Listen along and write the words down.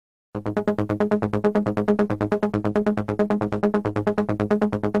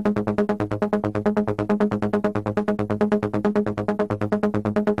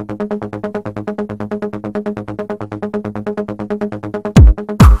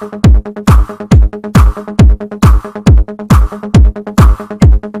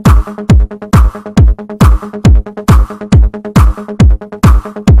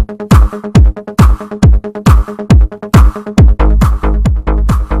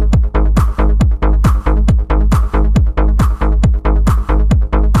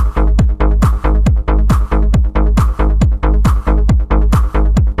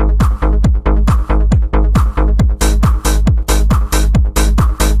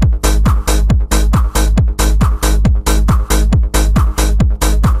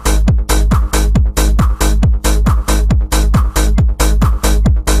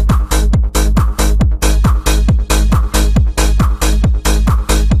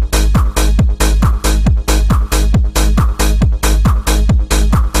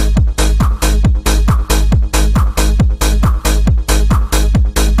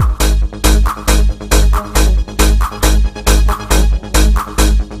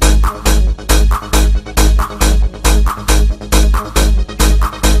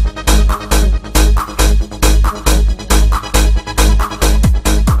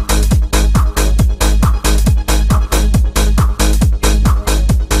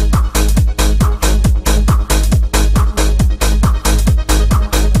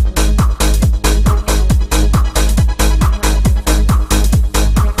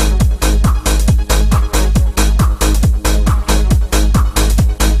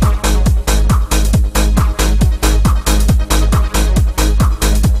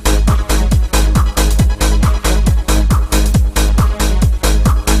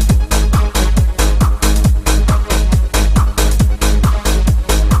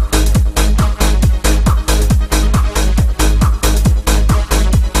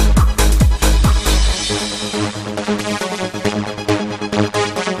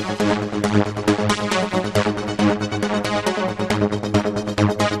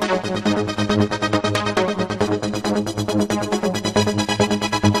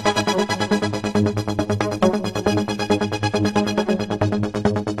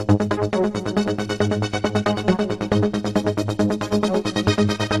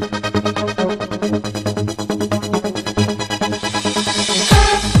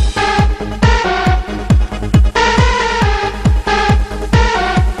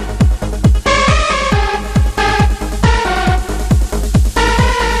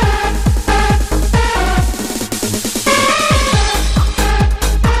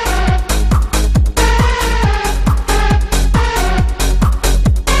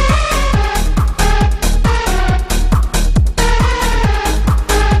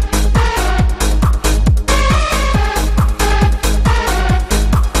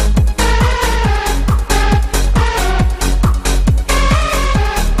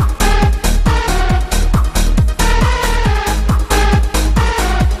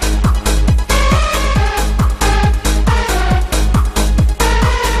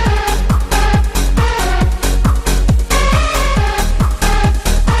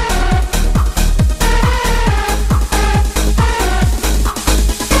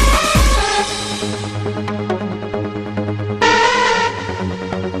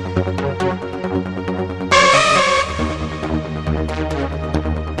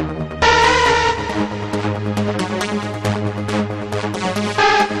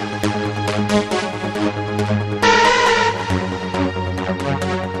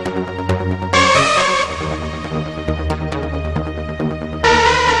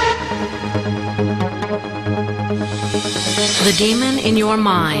The demon in your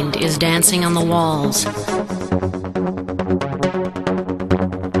mind is dancing on the walls,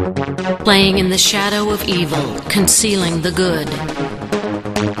 playing in the shadow of evil, concealing the good,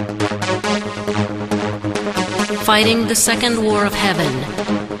 fighting the second war of heaven.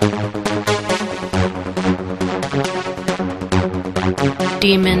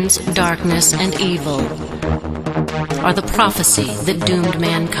 Demons, darkness, and evil are the prophecy that doomed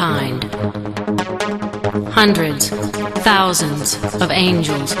mankind. Hundreds, thousands of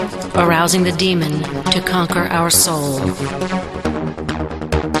angels arousing the demon to conquer our soul.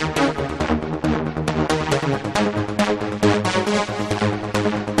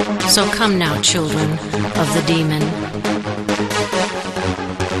 So come now, children of the demon.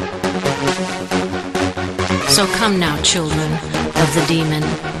 So come now, children of the demon.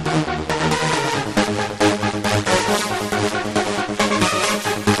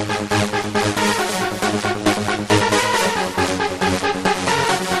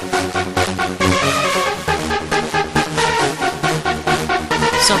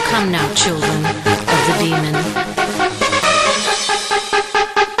 come now, children of the demon.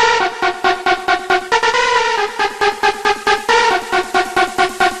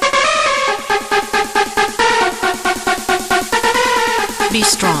 Be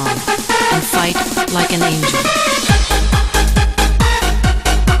strong and fight like an angel.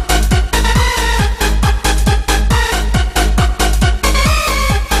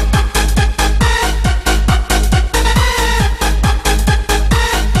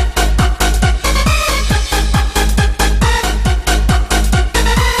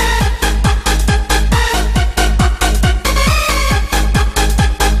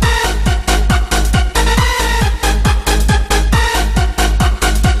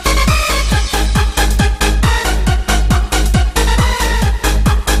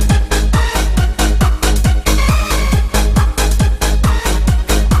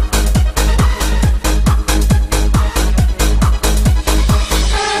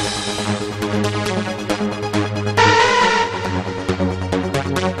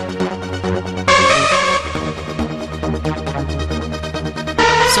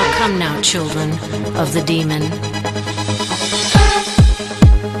 So come now, children of the demon.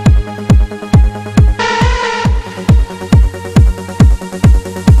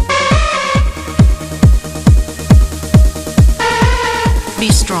 Be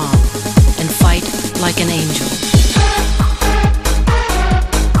strong and fight like an angel.